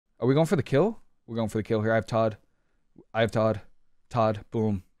Are we going for the kill? We're going for the kill here. I have Todd. I have Todd. Todd.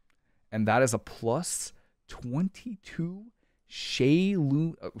 Boom. And that is a plus 22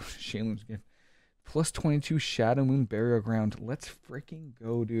 Shayloon. Shayloon's good. Plus 22 Shadowmoon Burial Ground. Let's freaking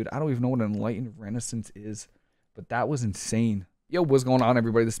go, dude. I don't even know what Enlightened Renaissance is, but that was insane. Yo, what's going on,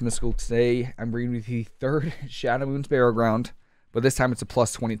 everybody? This is Mystical. Today, I'm bringing you the third Shadowmoon's Burial Ground, but this time it's a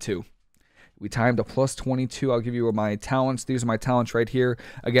plus 22. We timed a plus 22. I'll give you my talents. These are my talents right here.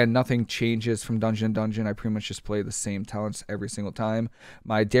 Again, nothing changes from dungeon to dungeon. I pretty much just play the same talents every single time.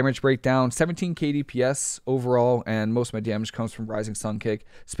 My damage breakdown, 17k DPS overall, and most of my damage comes from Rising Sun Kick,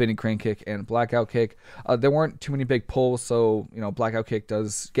 Spinning Crane Kick, and Blackout Kick. There weren't too many big pulls, so Blackout Kick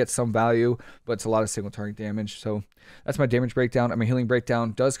does get some value, but it's a lot of single target damage. So that's my damage breakdown. And my healing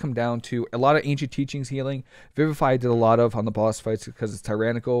breakdown does come down to a lot of Ancient Teachings healing. Vivify I did a lot of on the boss fights because it's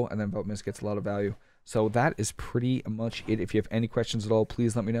tyrannical, and then About Miss gets a lot of value. So that is pretty much it. If you have any questions at all,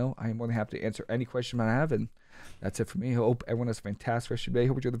 please let me know. I am more than happy to answer any question I have, and that's it for me. I hope everyone has a fantastic rest of your day.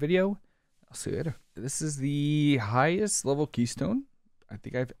 Hope you enjoyed the video. I'll see you later. This is the highest level keystone I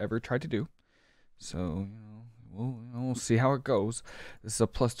think I've ever tried to do. So, we'll see how it goes. This is a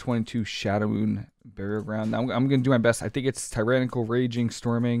plus 22 Shadowmoon Burial Ground. Now, I'm going to do my best. I think it's Tyrannical, Raging,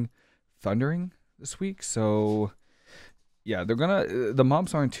 Storming, Thundering this week. So, yeah, the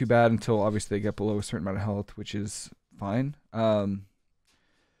mobs aren't too bad until obviously they get below a certain amount of health, which is fine. I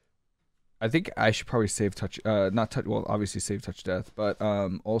think I should probably save touch, well, obviously save touch death, but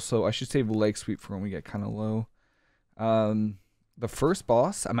also I should save leg sweep for when we get kind of low. The first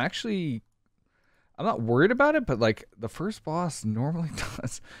boss, I'm not worried about it, but like the first boss normally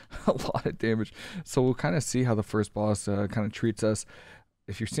does a lot of damage. So we'll kind of see how the first boss kind of treats us.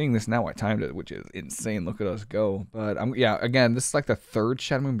 If you're seeing this now, I timed it, which is insane. Look at us go. But yeah, again, this is like the third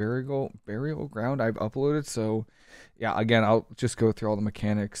Shadowmoon Burial Ground I've uploaded. So yeah, again, I'll just go through all the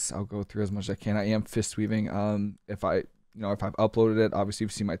mechanics. I'll go through as much as I can. I am Fistweaving. If I've uploaded it, obviously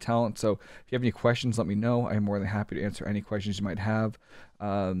you've seen my talent. So if you have any questions, let me know. I'm more than happy to answer any questions you might have.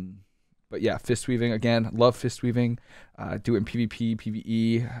 But yeah, Fistweaving, again, love Fistweaving. Do it in PvP,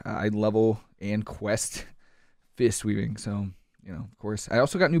 PvE. I level and quest Fistweaving. So, of course. I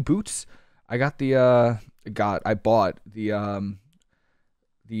also got new boots. I got I bought the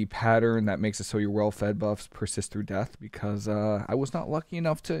pattern that makes it so your well-fed buffs persist through death because I was not lucky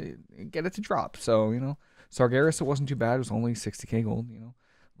enough to get it to drop. So, Sargeras, it wasn't too bad. It was only 60k gold,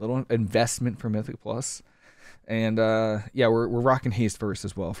 little investment for Mythic Plus. And yeah, we're rocking Haste Verse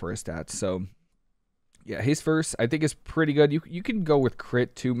as well for our stats. So yeah, Haste Verse I think is pretty good. You can go with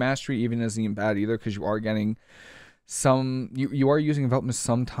Crit too. Mastery even isn't even bad either because you are getting some. You are using Envelopment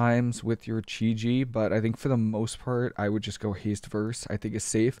sometimes with your Chi-Ji, but I think for the most part I would just go Haste Verse. I think is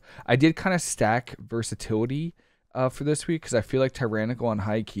safe. I did kind of stack versatility for this week because I feel like Tyrannical on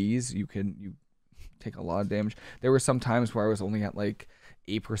high keys you take a lot of damage. There were some times where I was only at like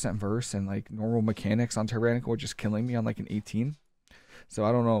 8% verse and like normal mechanics on Tyrannical were just killing me on like an 18. So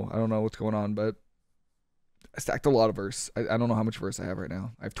I don't know what's going on, but I stacked a lot of verse. I don't know how much verse I have right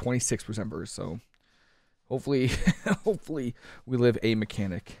now. I have 26% verse, so hopefully hopefully we live a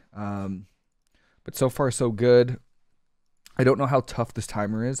mechanic. But so far so good. I don't know how tough this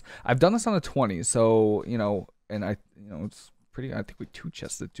timer is. I've done this on a 20, so and it's pretty. I think we two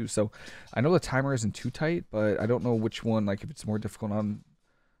chested too, so I know the timer isn't too tight, but I don't know which one, like if it's more difficult on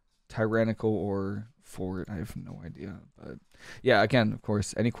Tyrannical or Forward. I have no idea. But yeah, again, of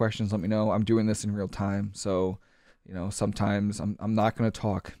course, any questions, let me know. I'm doing this in real time, so sometimes I'm not gonna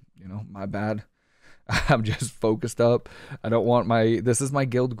talk. My bad. I'm just focused up. I don't want this is my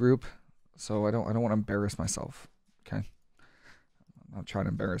guild group, so I don't want to embarrass myself. Okay, I'm not trying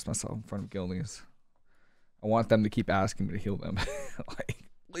to embarrass myself in front of guildies. I want them to keep asking me to heal them. Like,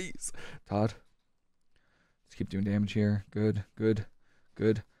 please. Todd. Let's keep doing damage here. Good, good,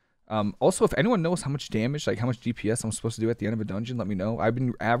 good. Also, if anyone knows how much damage, like how much DPS I'm supposed to do at the end of a dungeon, let me know. I've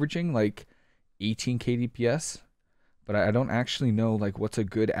been averaging like 18k DPS, but I don't actually know like what's a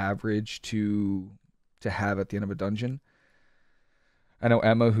good average to have at the end of a dungeon. I know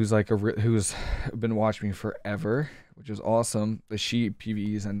Emma, who's been watching me forever, which is awesome. She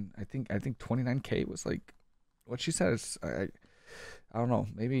PvEs, and I think 29k was like what she said. I don't know.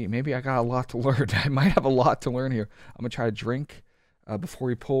 Maybe I got a lot to learn. I might have a lot to learn here. I'm gonna try to drink before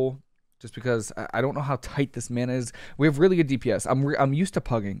we pull, just because I don't know how tight this mana is. We have really good DPS. I'm used to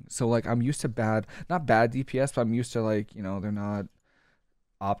pugging, so like I'm used to not bad DPS, but I'm used to like they're not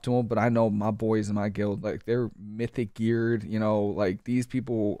optimal. But I know my boys in my guild, like they're mythic geared. Like these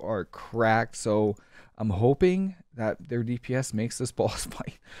people are cracked. So I'm hoping that their DPS makes this boss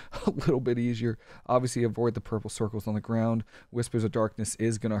fight a little bit easier. Obviously, avoid the purple circles on the ground. Whispers of Darkness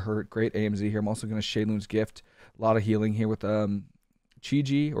is going to hurt. Great AMZ here. I'm also going to Shadowmoon's Gift. A lot of healing here with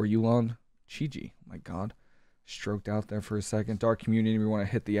Chi-Ji or Yulon. Chi-Ji. My God. Stroked out there for a second. Dark Community. We want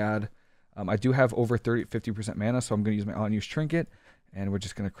to hit the ad. I do have over 50% mana, so I'm going to use my unused trinket. And we're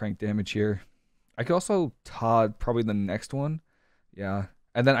just going to crank damage here. I could also Todd probably the next one. Yeah.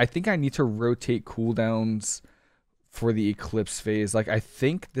 And then I think I need to rotate cooldowns for the Eclipse phase. Like, I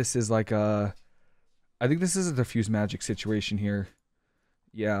think this is like a... I think this is a diffuse magic situation here.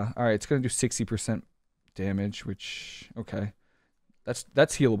 Yeah. All right. It's going to do 60% damage, which... Okay. That's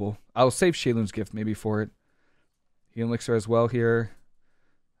healable. I'll save Shayloon's Gift maybe for it. Healing Elixir as well here.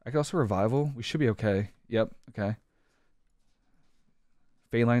 I could also Revival. We should be okay. Yep. Okay.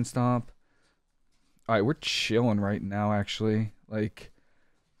 Phalanx Stomp. All right. We're chilling right now, actually. Like...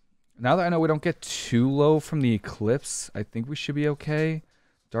 Now that I know we don't get too low from the Eclipse, I think we should be okay.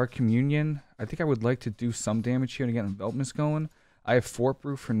 Dark Communion. I think I would like to do some damage here to get Envelopment going. I have Fort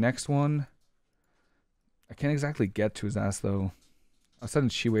Brew for next one. I can't exactly get to his ass, though. I'll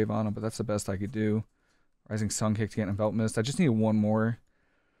send Chi Wave on him, but that's the best I could do. Rising Sun Kick to get Envelopment. I just need one more.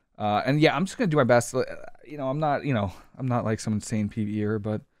 And yeah, I'm just going to do my best. I'm not like some insane PvEer,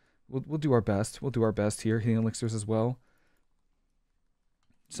 but we'll do our best. We'll do our best here. Healing Elixirs as well.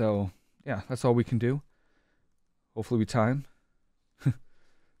 So, yeah, that's all we can do. Hopefully we time.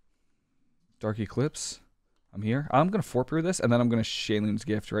 Dark Eclipse. I'm here. I'm going to Fort Brew this, and then I'm going to Shayloon's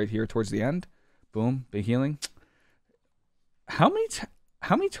Gift right here towards the end. Boom. Big healing. How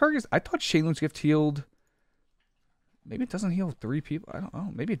many targets? I thought Shayloon's Gift healed... Maybe it doesn't heal 3 people. I don't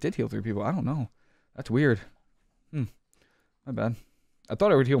know. Maybe it did heal 3 people. I don't know. That's weird. My bad. I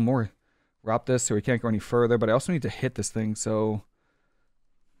thought I would heal more. Wrap this so we can't go any further, but I also need to hit this thing, so...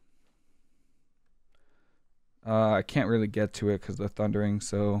 I can't really get to it because of the thundering,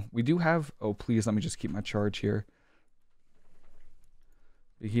 so we do have... Oh, please, let me just keep my charge here.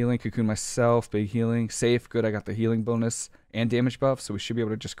 Big healing, cocoon myself, big healing. Safe, good, I got the healing bonus and damage buff, so we should be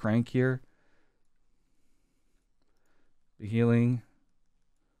able to just crank here. Big healing.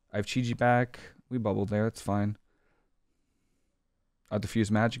 I have Chi-Ji back. We bubbled there, that's fine. I'll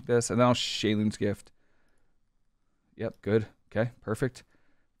diffuse magic this, and then I'll Shayloon's Gift. Yep, good. Okay, perfect.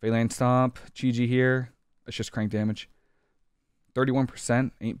 Phalanx Stomp, Chi-Ji here. Let's just crank damage.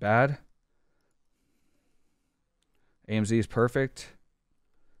 31% ain't bad. AMZ is perfect.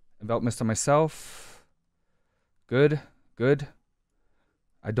 Envelop Mist on myself. Good. Good.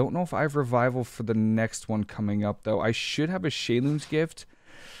 I don't know if I have Revival for the next one coming up, though. I should have a Shayloon's Gift.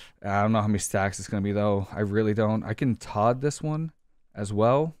 I don't know how many stacks it's going to be, though. I really don't. I can Todd this one as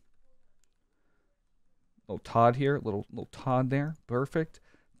well. Little Todd here. Little Todd there. Perfect.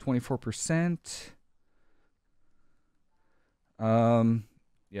 24%.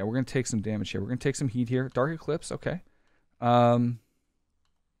 Yeah, we're gonna take some damage here. We're gonna take some heat here. Dark Eclipse, okay. I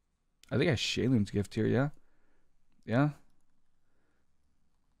think I have Shayloon's Gift here, yeah. Yeah.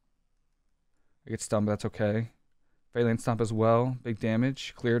 I get stunned, but that's okay. Phalanx Stomp as well. Big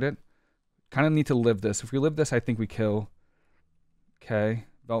damage. Cleared it. Kind of need to live this. If we live this, I think we kill. Okay.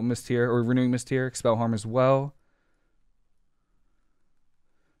 Envelop Mist here, or Renewing Mist here. Expel Harm as well.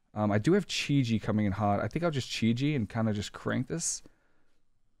 I do have Chi-Ji coming in hot. I think I'll just Chi-Ji and kind of just crank this.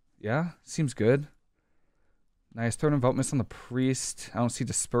 Yeah, seems good. Nice. Throw an Envelop Mist on the Priest. I don't see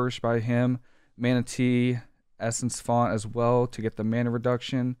Disperse by him. Manatee, Essence Font as well to get the mana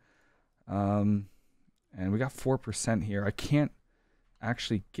reduction. And we got 4% here. I can't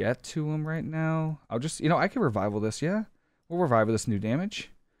actually get to him right now. I'll just, I can Revival this, yeah? We'll Revival this new damage.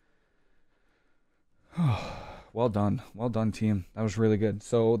 Well done. Well done, team. That was really good.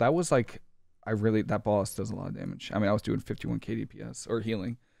 So that was like, that boss does a lot of damage. I mean, I was doing 51k DPS or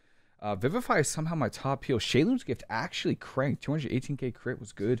healing. Vivify is somehow my top heal. Shayloon's Gift actually cranked. 218k crit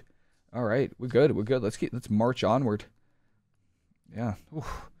was good. All right, we're good. We're good. Let's march onward. Yeah.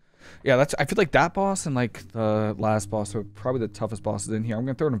 Oof. Yeah, I feel like that boss and like the last boss are probably the toughest bosses in here. I'm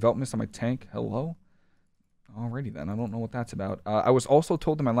gonna throw an Envelop Mist on my tank. Hello. Alrighty then, I don't know what that's about. I was also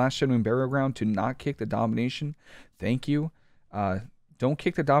told in my last Shadowmoon Burial Ground to not kick the Domination. Thank you. Don't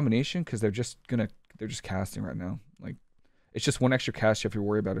kick the Domination because they're just casting right now. Like, it's just one extra cast you have to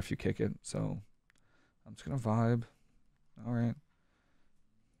worry about if you kick it. So, I'm just gonna vibe. Alright.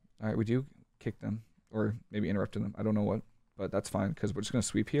 Alright, we do kick them. Or maybe interrupted them. I don't know what. But that's fine because we're just gonna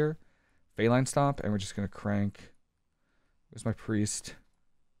sweep here. Phalanx Stomp, and we're just gonna crank. Where's my Priest?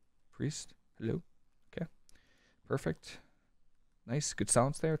 Priest? Hello? Perfect. Nice. Good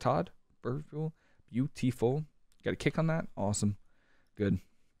silence there, Todd. Beautiful. Got a kick on that. Awesome. Good.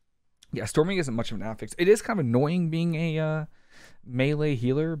 Yeah, Storming isn't much of an affix. It is kind of annoying being a melee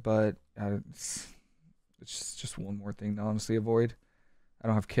healer, but it's just one more thing to honestly avoid. I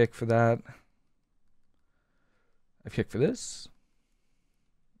don't have kick for that. I have kick for this.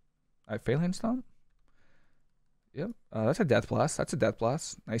 I have Phalanx Stomp. Yep. That's a Death Blast. That's a Death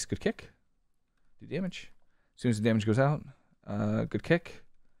Blast. Nice, good kick. Do damage. As soon as the damage goes out, good kick.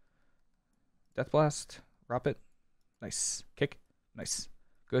 Death Blast. Drop it. Nice. Kick. Nice.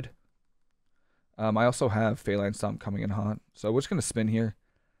 Good. I also have Phalanx Stomp coming in hot. So we're just going to spin here.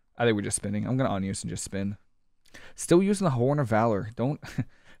 I think we're just spinning. I'm going to unuse and just spin. Still using the Horn of Valor.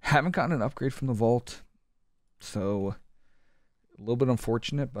 Haven't gotten an upgrade from the vault. So a little bit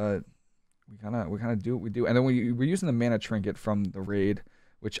unfortunate, but we kind of do what we do. And then we're using the mana trinket from the raid,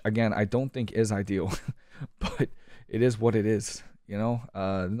 which again I don't think is ideal, but it is what it is. You know,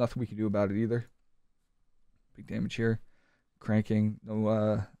 nothing we can do about it either. Big damage here, cranking.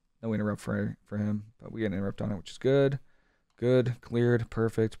 No interrupt for him, but we get an interrupt on it, which is good. Good, cleared,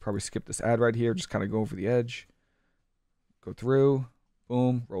 perfect. Probably skip this ad right here. Just kind of go over the edge, go through,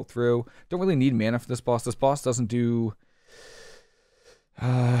 boom, roll through. Don't really need mana for this boss. This boss doesn't do.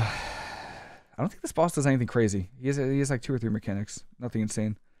 I don't think this boss does anything crazy. He has like 2 or 3 mechanics. Nothing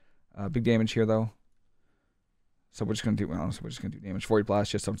insane. Big damage here though. So we're just gonna do. Honestly, we're just gonna do damage. Void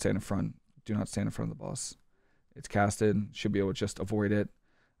Blast. Just don't stand in front. Do not stand in front of the boss. It's casted. Should be able to just avoid it.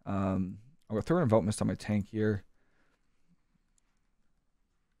 I'm gonna throw an Envelop Mist on my tank here.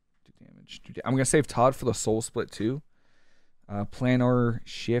 Do damage. I'm gonna save Todd for the Soul Split too. Planar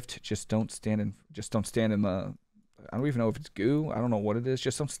Shift. Just don't stand in the. I don't even know if it's goo. I don't know what it is.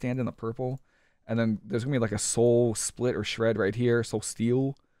 Just don't stand in the purple. And then there's gonna be like a Soul Split or Shred right here. Soul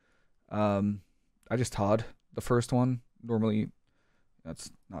Steal. I just Todd the first one. Normally,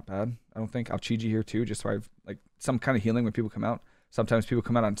 that's not bad. I don't think. I'll Chi-Ji here too, just so I've like some kind of healing when people come out. Sometimes people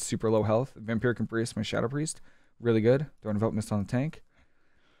come out on super low health. Vampiric Embrace, my Shadow Priest, really good. Throw an Envelop Mist on the tank.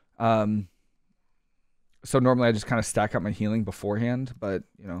 So normally I just kind of stack up my healing beforehand, but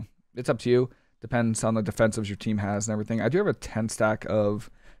you know, it's up to you. Depends on the defensives your team has and everything. I do have a 10 stack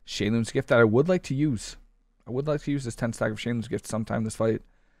of Shadowmoon's Gift that I would like to use. I would like to use this 10 stack of Shadowmoon's Gift sometime this fight.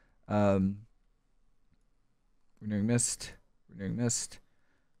 Renewing Mist. Renewing Mist.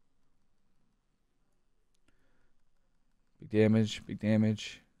 Big damage. Big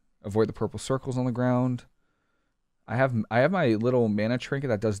damage. Avoid the purple circles on the ground. I have my little mana trinket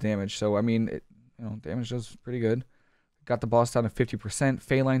that does damage. So I mean, damage does pretty good. Got the boss down to 50%.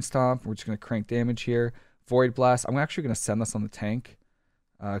 Phalanx Stomp. We're just gonna crank damage here. Void Blast. I'm actually gonna send this on the tank,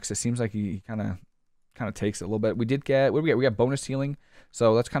 because it seems like he kind of takes it a little bit. We did get, what do we get? We got bonus healing,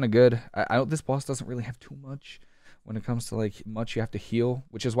 so that's kind of good. I don't. This boss doesn't really have too much when it comes to like much you have to heal,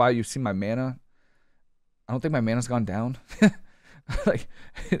 which is why you see my mana. I don't think my mana's gone down like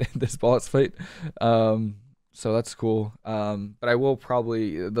in this boss fight. So that's cool. But I will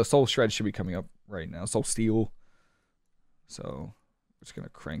probably, the Soul Shred should be coming up right now. Soul Steal. So we're just gonna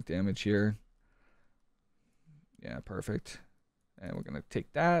crank damage here. Yeah, perfect. And we're gonna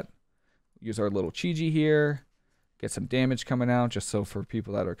take that. Use our little Chi-Ji here. Get some damage coming out, just so for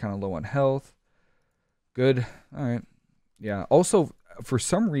people that are kind of low on health. Good. All right. Yeah. Also, for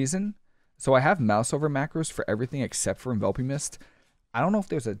some reason, so I have mouse over macros for everything except for Enveloping Mist. I don't know if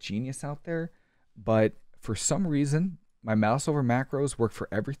there's a genius out there, but for some reason, my mouse over macros work for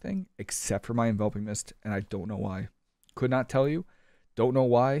everything except for my Enveloping Mist, and I don't know why. Could not tell you. Don't know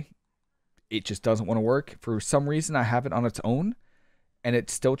why. It just doesn't want to work. For some reason, I have it on its own, and it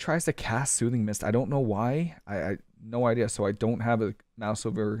still tries to cast Soothing Mist. I don't know why. I no idea. So I don't have a mouse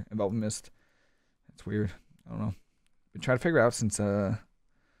over Enveloping Mist. It's weird. I don't know. Been trying to figure it out since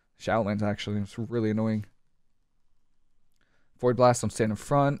Shadowlands, actually. It's really annoying. Void Blast, I'm staying in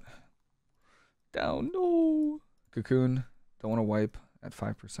front. Down, no. Cocoon, don't want to wipe at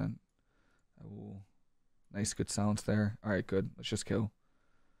 5%. I will. Nice, good silence there. All right, good. Let's just kill.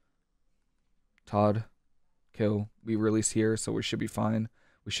 Todd, kill. We release here, so we should be fine.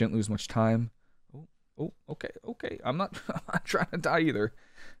 We shouldn't lose much time. Oh, okay. I'm not trying to die either.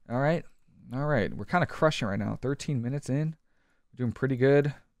 All right. We're kind of crushing right now. 13 minutes in. We're doing pretty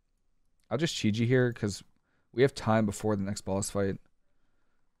good. I'll just Chi-Ji here because we have time before the next boss fight.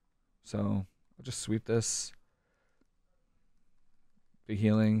 So I'll just sweep this. Big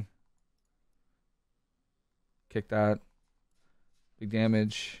healing. Kick that. Big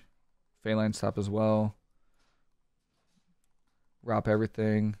damage. Phalanx Stop as well. Wrap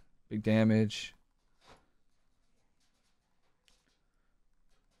everything. Big damage.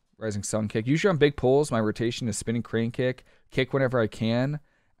 Rising Sun Kick. Usually on big pulls, my rotation is spinning crane kick whenever I can,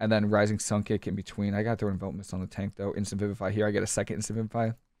 and then Rising Sun Kick in between. I got to throw Envelop Mist on the tank though. Instant Vivify here. I get a second Instant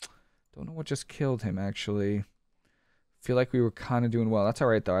Vivify. Don't know what just killed him, actually. Feel like we were kind of doing well. That's all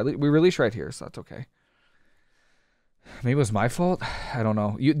right, though. We released right here, so that's okay. Maybe it was my fault. I don't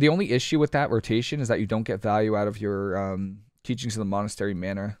know. The only issue with that rotation is that you don't get value out of your teachings of the monastery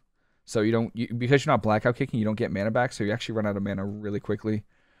mana. So you don't, because you're not blackout kicking, you don't get mana back. So you actually run out of mana really quickly,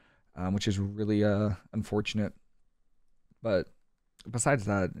 which is really unfortunate. But besides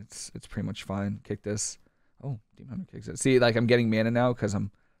that, it's pretty much fine. Kick this. Oh, Demon Hunter kicks it. See, like I'm getting mana now because I'm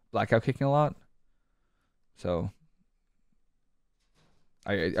blackout kicking a lot. So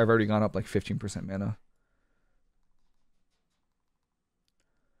I've already gone up like 15% mana.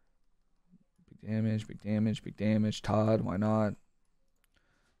 Big damage, big damage, big damage. Todd, why not?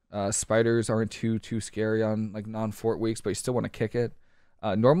 Spiders aren't too scary on like non-fort weeks, but you still want to kick it.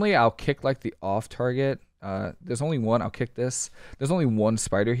 Normally I'll kick like the off target. There's only one. I'll kick this. There's only one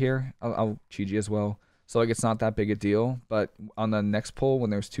spider here. I'll GG as well. So like it's not that big a deal. But on the next pull when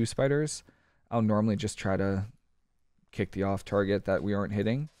there's 2 spiders, I'll normally just try to kick the off target that we aren't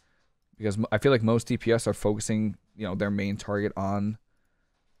hitting, because I feel like most DPS are focusing, you know, their main target on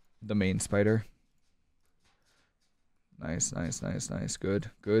the main spider. Nice, nice, nice, nice.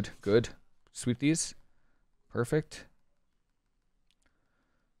 Good, good, good. Sweep these. Perfect.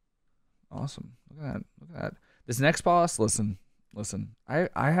 Awesome. Look at that. Look at that. This next boss, listen. I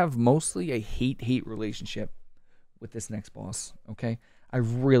have mostly a hate relationship with this next boss, okay? I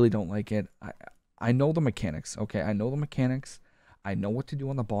really don't like it. I know the mechanics, okay? I know the mechanics. I know what to do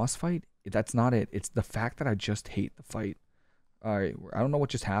on the boss fight. That's not it. It's the fact that I just hate the fight. All right, I don't know what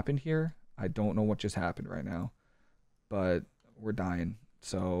just happened here. I don't know what just happened right now. But we're dying.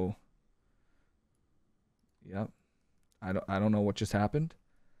 So yep. I don't know what just happened.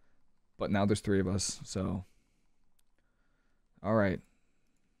 But now there's 3 of us, so all right.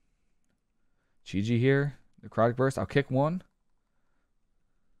 GG here. Necrotic burst. I'll kick 1.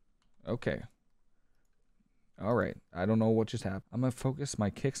 Okay. All right. I don't know what just happened. I'm going to focus my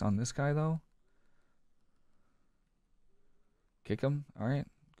kicks on this guy, though. Kick him. All right.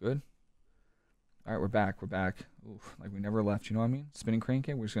 Good. All right, we're back. We're back. Oof, like we never left, you know what I mean? Spinning crane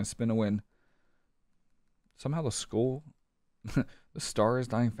kick. We're just going to spin a win. Somehow the skull, the star is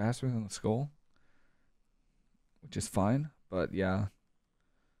dying faster than the skull, which is fine. But yeah.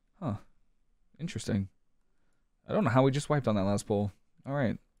 Huh. Interesting. I don't know how we just wiped on that last pull. All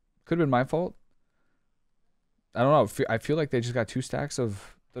right. Could have been my fault. I don't know. I feel like they just got 2 stacks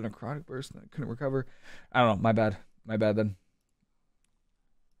of the necrotic burst and I couldn't recover. I don't know. My bad. My bad then.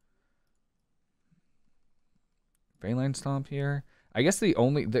 Veinline Stomp here. I guess the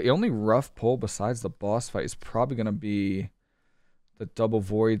only rough pull besides the boss fight is probably gonna be the double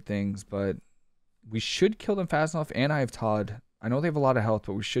void things, but we should kill them fast enough. And I have Todd. I know they have a lot of health,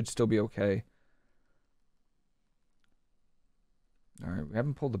 but we should still be okay. All right, we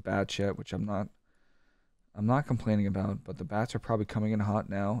haven't pulled the bats yet, which I'm not complaining about, but the bats are probably coming in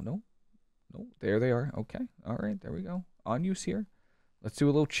hot now. No, there they are. Okay, all right, there we go. On use here. Let's do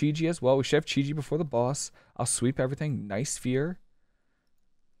a little Chi-Ji as well. We should have Chi-Ji before the boss. I'll sweep everything. Nice sphere.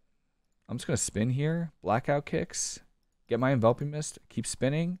 I'm just going to spin here. Blackout kicks. Get my Enveloping Mist. Keep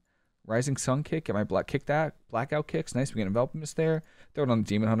spinning. Rising Sun kick. Get my kick that. Blackout kicks. Nice. We get Enveloping Mist there. Throw it on the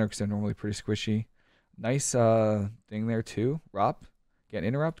Demon Hunter because they're normally pretty squishy. Nice thing there too. Rop. Get an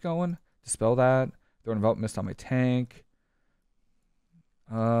Interrupt going. Dispel that. Throw an Enveloping Mist on my tank.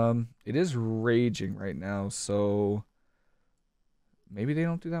 It is raging right now, so maybe they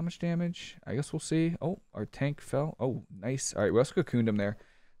don't do that much damage. I guess we'll see. Oh, our tank fell. Oh, nice. All right, we also cocooned him there.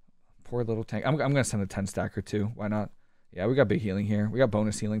 Poor little tank. I'm going to send a 10 stacker too. Why not? Yeah, we got big healing here. We got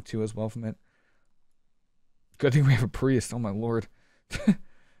bonus healing too as well from it. Good thing we have a priest. Oh, my lord.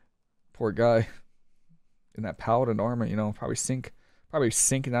 Poor guy. In that paladin armor, you know, probably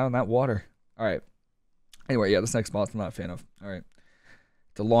sinking down in that water. All right. Anyway, yeah, this next boss I'm not a fan of. All right.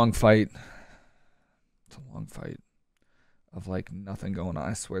 It's a long fight. It's a long fight of like nothing going on.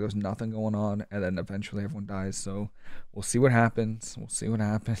 I swear there's nothing going on, and then eventually everyone dies. So we'll see what happens. We'll see what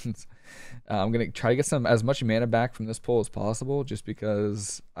happens. I'm gonna try to get as much mana back from this pull as possible, just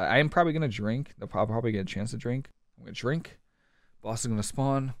because I am probably gonna drink. I'll probably get a chance to drink. I'm gonna drink. Boss is gonna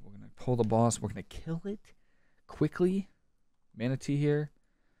spawn. We're gonna pull the boss. We're gonna kill it quickly. Manatee here.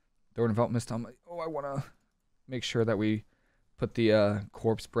 Throw an Envelop Mist on. Oh, I wanna make sure that we put the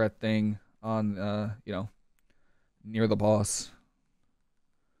corpse breath thing on you know, near the boss.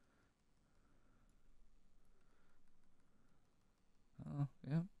 Oh,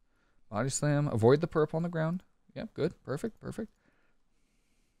 yeah. Body slam. Avoid the purple on the ground. Yep, good. Perfect.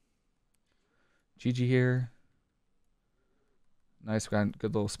 GG here. Nice. We got a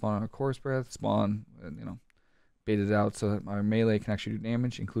good little spawn on a corpse breath. Spawn. And, you know, baited it out so that my melee can actually do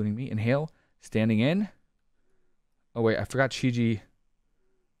damage, including me. Inhale, standing in. Oh wait, I forgot Chi-Ji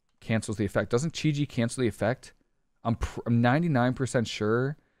cancels the effect. Doesn't Chi-Ji cancel the effect? I'm 99%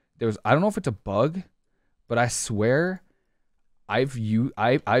 sure there was. I don't know if it's a bug, but I swear I've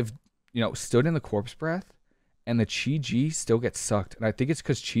stood in the corpse breath and the Chi-Ji still gets sucked, and I think it's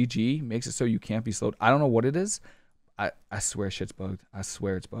because Chi-Ji makes it so you can't be slowed. I don't know what it is. I swear shit's bugged. I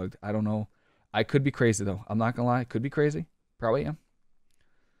swear it's bugged. I don't know. I could be crazy though. I'm not gonna lie. Could be crazy. Probably am.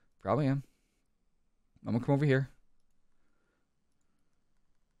 Probably am. I'm gonna come over here.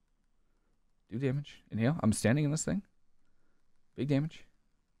 Do damage. Inhale. I'm standing in this thing. Big damage.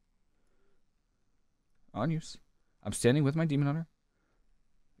 On use. I'm standing with my Demon Hunter.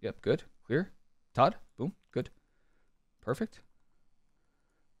 Yep, good. Clear. Todd. Boom. Good. Perfect.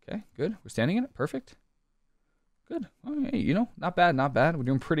 Okay, good. We're standing in it. Perfect. Good. Oh, hey, you know, not bad, not bad. We're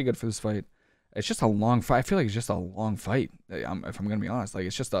doing pretty good for this fight. It's just a long fight. I feel like it's just a long fight. If I'm gonna be honest, like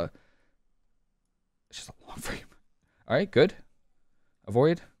it's just a long fight. All right, good.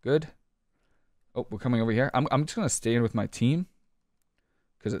 Avoid. Good. Oh, we're coming over here. I'm just gonna stay in with my team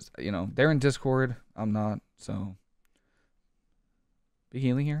because it's, you know, they're in Discord. I'm not. So big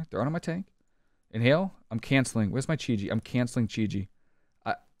healing here. Throw it on my tank. Inhale. I'm canceling. Where's my Chi-Ji? I'm canceling Chi-Ji.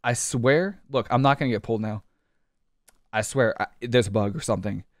 I swear. Look, I'm not gonna get pulled now. I swear there's a bug or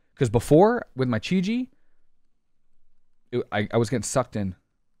something. Because before, with my Chi-Ji, I was getting sucked in.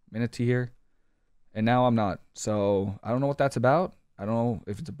 Minute to here. And now I'm not. So, I don't know what that's about. I don't know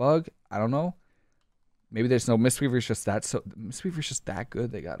if it's a bug. I don't know. Maybe there's no Mistweaver's just that. So, Mistweaver's just that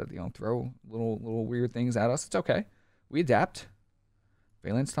good. They got to, you know, throw little weird things at us. It's okay. We adapt.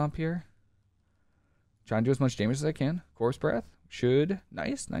 Valence Stomp here. Trying to do as much damage as I can. Corpse Breath. Should.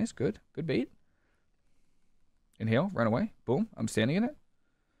 Nice. Good. Good bait. Inhale, run away. Boom. I'm standing in it.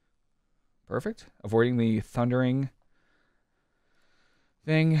 Perfect. Avoiding the thundering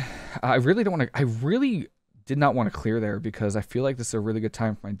thing. I really did not want to clear there because I feel like this is a really good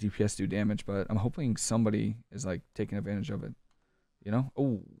time for my DPS to do damage, but I'm hoping somebody is like taking advantage of it. You know?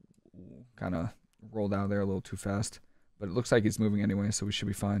 Oh, kind of rolled out there a little too fast, but it looks like he's moving anyway, so we should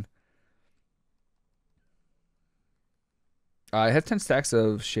be fine. I have 10 stacks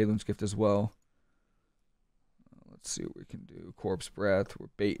of Shadowmoon's Gift as well. Let's see what we can do. Corpse Breath. We're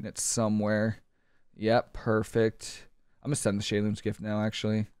baiting it somewhere. Yep, perfect. I'm going to send the Shadowmoon's Gift now,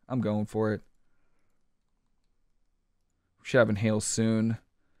 actually. I'm going for it. We should have Inhale soon.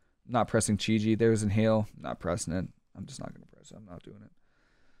 Not pressing Chi-Ji. There's Inhale. Not pressing it. I'm just not going to press it. I'm not doing it.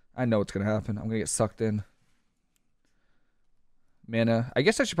 I know what's going to happen. I'm going to get sucked in. Mana. I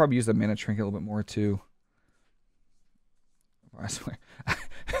guess I should probably use the Mana Trinket a little bit more, too. I swear.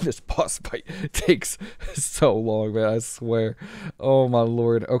 This boss fight takes so long, man. I swear. Oh, my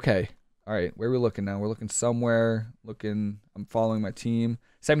Lord. Okay. All right. Where are we looking now? We're looking somewhere. I'm following my team.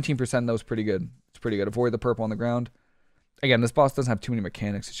 17%, that was pretty good. It's pretty good. Avoid the purple on the ground. Again, this boss doesn't have too many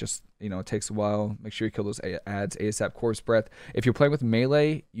mechanics. It's just, you know, it takes a while. Make sure you kill those ads ASAP. Corpse Breath. If you're playing with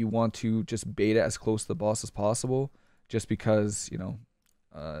melee, you want to just bait it as close to the boss as possible. Just because, you know,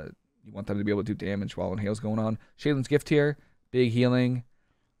 you want them to be able to do damage while Inhale's going on. Shadowmoon's Gift here. Big healing.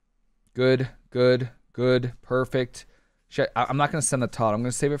 Good. Perfect. I'm not going to send the Todd. I'm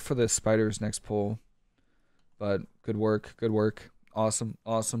going to save it for the spider's next pull. But good work. Awesome.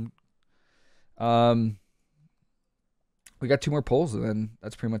 We got 2 more pulls, and then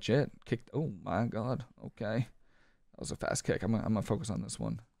that's pretty much it. Kicked. Oh, my God. Okay. That was a fast kick. I'm going to focus on this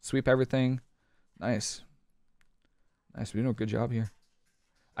one. Sweep everything. Nice. We're doing a good job here.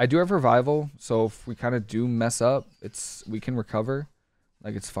 I do have revival, so if we kind of do mess up, we can recover.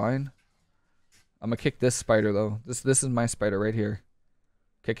 Like, it's fine. I'm going to kick this spider, though. This is my spider right here.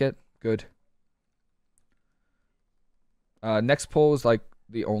 Kick it. Good. Next pull is, like,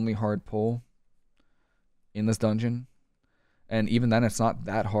 the only hard pull in this dungeon. And even then, it's not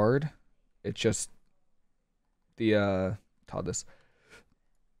that hard. It's just the,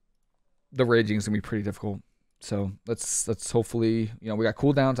 the raging is going to be pretty difficult. So let's hopefully, you know, we got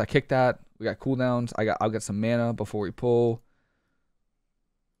cooldowns. I kicked that. We got cooldowns. I'll get some mana before we pull.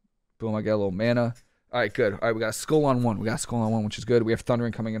 Boom, I get a little mana. All right, good. All right, we got a skull on 1. Which is good. We have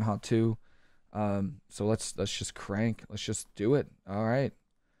thundering coming in hot too. So let's just crank. Let's just do it. All right.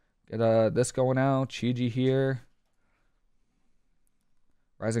 Get this going out. Chi-Ji here.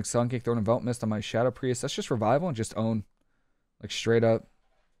 Rising Sun Kick, throwing Envelop Mist on my Shadow Priest. That's just revival and just own. Like straight up.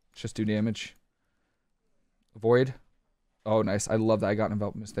 Just do damage. Avoid. Oh, nice. I love that I got an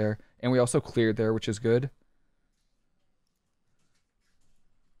Envelop Mist there. And we also cleared there, which is good.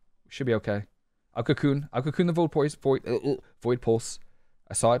 We should be okay. I'll cocoon the Void Pulse.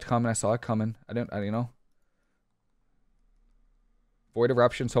 I saw it coming. I didn't, you know. Void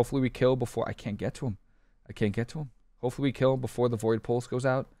Eruptions. Hopefully we kill before... I can't get to him. I can't get to him. Hopefully we kill before the Void Pulse goes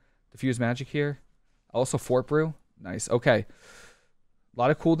out. Diffuse Magic here. Also Fort Brew. Nice. Okay. A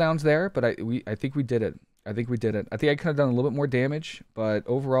lot of cooldowns there, but I think we did it. I think we did it. I think I could have done a little bit more damage, but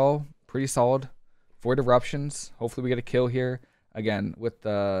overall, pretty solid. Void Eruptions. Hopefully we get a kill here. Again, with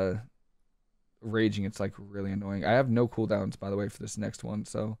the raging, it's like really annoying. I have no cooldowns, by the way, for this next one,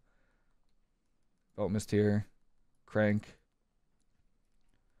 so... Belt Mist here. Crank.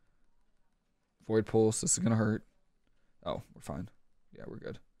 Void Pulse. This is going to hurt. Oh, we're fine. Yeah, we're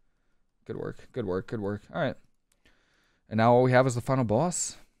good. Good work. Good work. Good work. All right. And now all we have is the final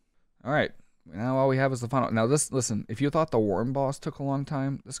boss. All right. Now all we have is the final. Now this, listen, if you thought the worm boss took a long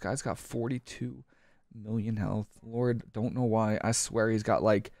time, this guy's got 42 million health. Lord, don't know why. I swear he's got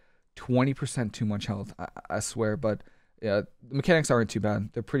like 20% too much health. I swear, but yeah, the mechanics aren't too bad.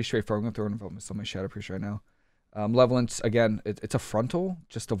 They're pretty straightforward. I'm going to throw an Envelop Mist on my Shadow Priest right now. Malevolence, again, it's a frontal.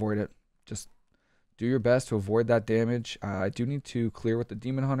 Just avoid it. Just do your best to avoid that damage. I do need to clear with the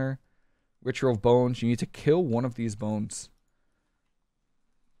Demon Hunter. Ritual of Bones. You need to kill one of these bones.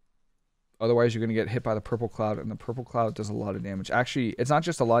 Otherwise, you're going to get hit by the Purple Cloud, and the Purple Cloud does a lot of damage. Actually, it's not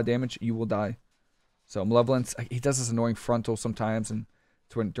just a lot of damage. You will die. So, Malevolence, he does this annoying frontal sometimes, and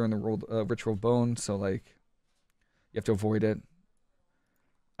it's when, during the Ritual of Bones, so, like, you have to avoid it.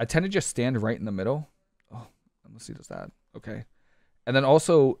 I tend to just stand right in the middle. Oh, unless he does that. Okay. And then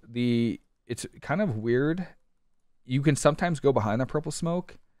also, it's kind of weird. You can sometimes go behind that purple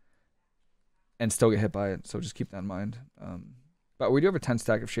smoke and still get hit by it, so just keep that in mind. But we do have a 10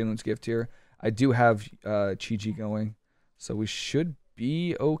 stack of Shaylin's Gift here. I do have Chi-Ji going, so we should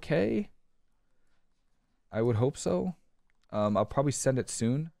be okay. I would hope so. I'll probably send it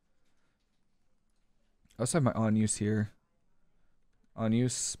soon. I also have my On Use here. On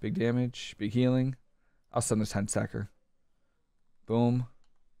Use, big damage, big healing. I'll send the 10 stacker. Boom.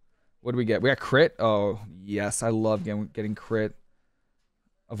 What do we get? We got crit. Oh, yes. I love getting crit.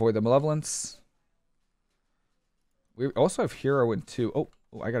 Avoid the Malevolence. We also have Hero in 2. Oh,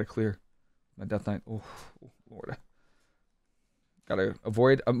 I got to clear my Death Knight. Oh, Lord. Got to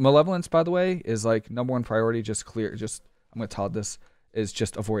avoid. Malevolence, by the way, is like #1 priority. Just clear. Just, I'm going to Todd this. Is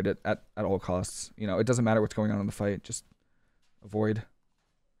just avoid it at all costs. You know, it doesn't matter what's going on in the fight. Just avoid.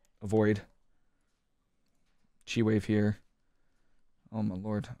 Avoid. Chi Wave here. Oh, my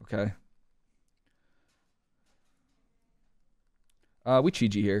Lord. Okay. We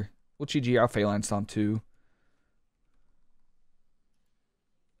Chi-Ji here. We'll Chi-Ji our Phalanx Stomp too.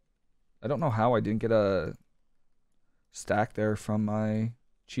 I don't know how I didn't get a stack there from my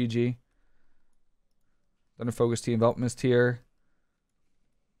Chi-Ji. Thunder Focus Tea, Envelop Mist here.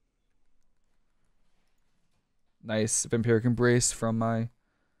 Nice Vampiric Embrace from my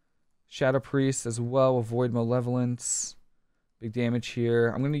Shadow Priest as well. Avoid Malevolence. Big damage here.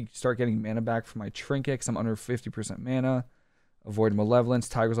 I'm going to start getting mana back from my Trinket because I'm under 50% mana. Avoid Malevolence.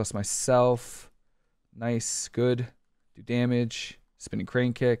 Tiger's Lust myself. Nice. Good. Do damage. Spinning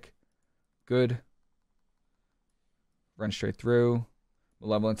Crane Kick. Good. Run straight through.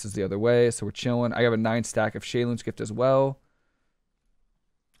 Malevolence is the other way, so we're chilling. I have a 9 stack of Shaylin's Gift as well.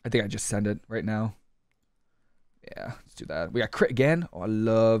 I think I just send it right now. Yeah, let's do that. We got crit again. Oh, I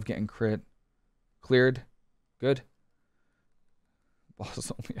love getting crit. Cleared. Good. Boss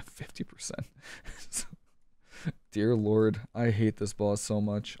is only at 50%. Dear Lord, I hate this boss so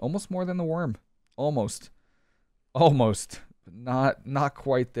much. Almost more than the worm. Almost. Almost. But not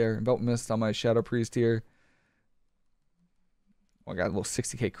quite there. Envelop Mist on my Shadow Priest here. Oh, I got a little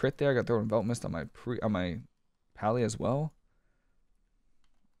 60k crit there. I got to throw Envelop Mist on my Pally as well.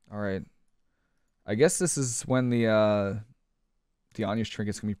 Alright. I guess this is when the Anya's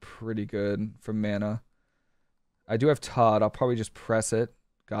Trinket's gonna be pretty good for mana. I do have Todd. I'll probably just press it.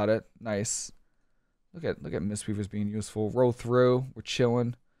 Got it. Nice. Look at Mistweavers being useful. Roll through. We're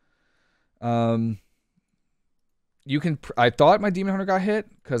chilling. You can. I thought my Demon Hunter got hit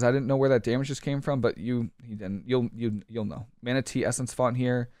because I didn't know where that damage just came from, but he didn't. You'll know. Mana Tea Essence Font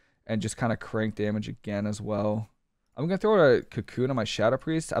here, and just kind of crank damage again as well. I'm gonna throw a Cocoon on my Shadow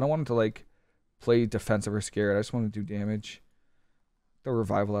Priest. I don't want him to like play defensive or scared. I just want to do damage. Throw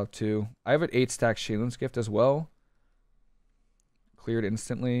Revival out too. I have an 8 stack Shaylin's Gift as well. Cleared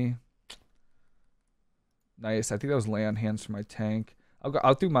instantly. Nice. I think that was Lay on Hands for my tank.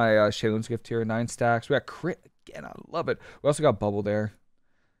 I'll do my Shaylin's Gift here. 9 stacks. We got crit again. I love it. We also got Bubble there.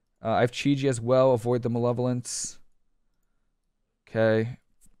 I have Chi-Ji as well. Avoid the Malevolence. Okay.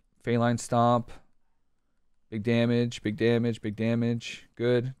 Phalanx Stomp. Big damage. Big damage. Big damage.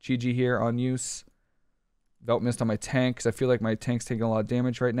 Good. Chi-Ji here on use. Envelop Mist on my tank because I feel like my tank's taking a lot of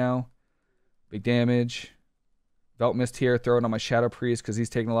damage right now. Big damage. Belt Mist here, throw it on my Shadow Priest because he's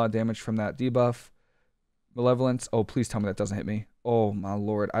taking a lot of damage from that debuff. Malevolence. Oh, please tell me that doesn't hit me. Oh, my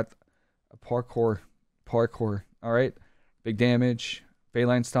lord. Parkour. All right. Big damage.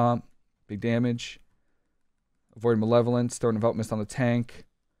 Bayline Stomp. Big damage. Avoid Malevolence. Throwing Belt Mist on the tank.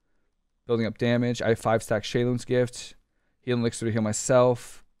 Building up damage. I have 5-stack Shadowmoon's Gift. Healing Elixir to heal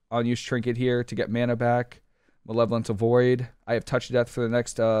myself. Unused Trinket here to get mana back. Malevolence Avoid. I have Touch of Death for the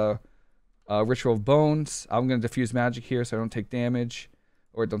next Ritual of Bones. I'm going to diffuse magic here so I don't take damage.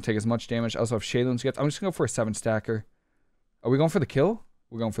 Or don't take as much damage. I also have Shadowmoon's Gift. I'm just going to go for a 7-stacker. Are we going for the kill?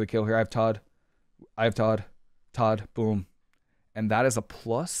 We're going for the kill here. I have Todd. Todd. Boom. And that is a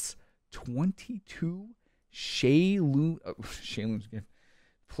plus 22 Shadowmoon's Gift.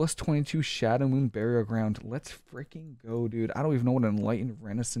 Plus 22 Shadowmoon Burial Ground. Let's freaking go, dude. I don't even know what an Enlightened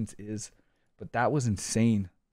Renaissance is. But that was insane.